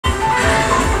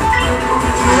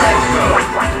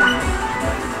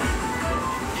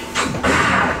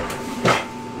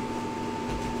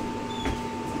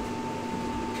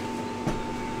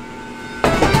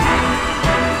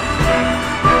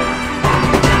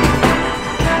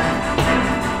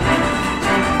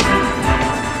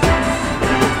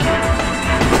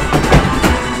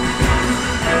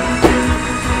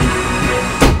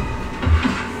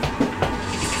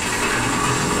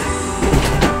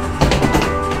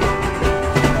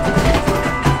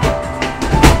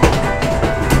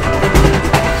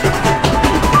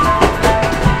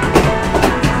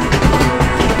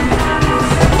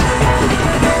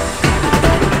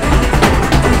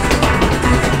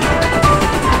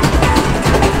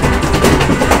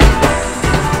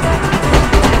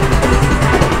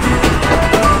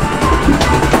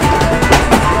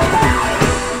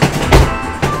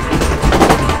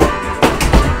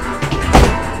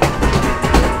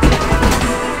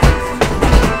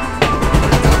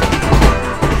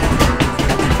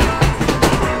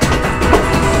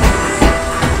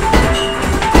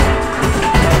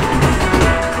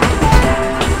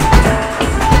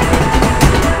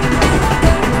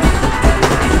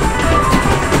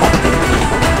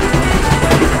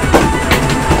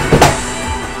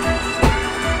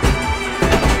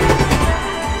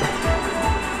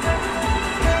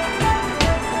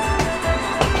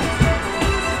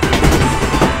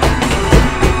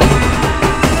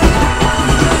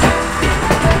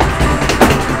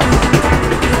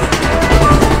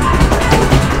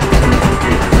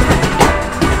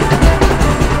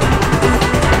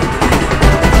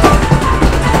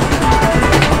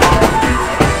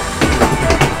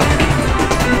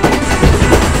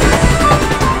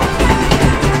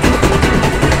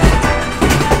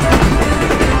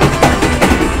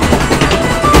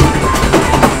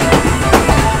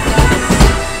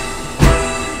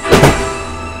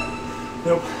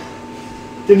Nope.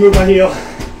 Didn't move my heel.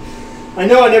 I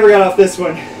know I never got off this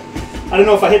one. I don't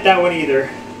know if I hit that one either.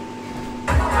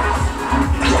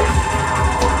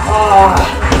 Ah.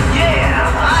 Yeah,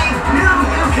 I knew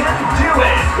you can do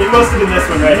it. It must have been this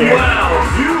one right here. Wow,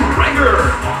 new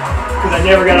record. Because I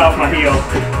never got off my heel.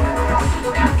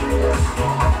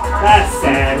 That's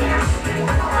sad.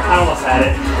 I almost had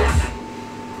it.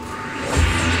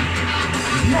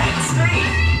 Next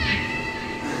stage.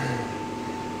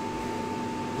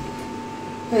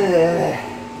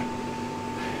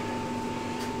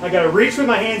 I gotta reach with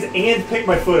my hands and pick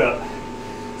my foot up.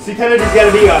 So you kind of just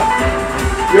gotta be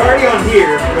you're already on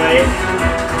here, right?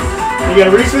 You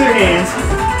gotta reach with your hands,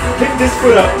 pick this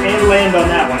foot up, and land on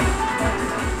that one.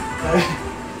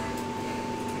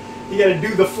 You gotta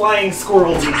do the flying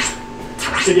squirrel leap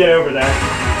to get over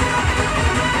that.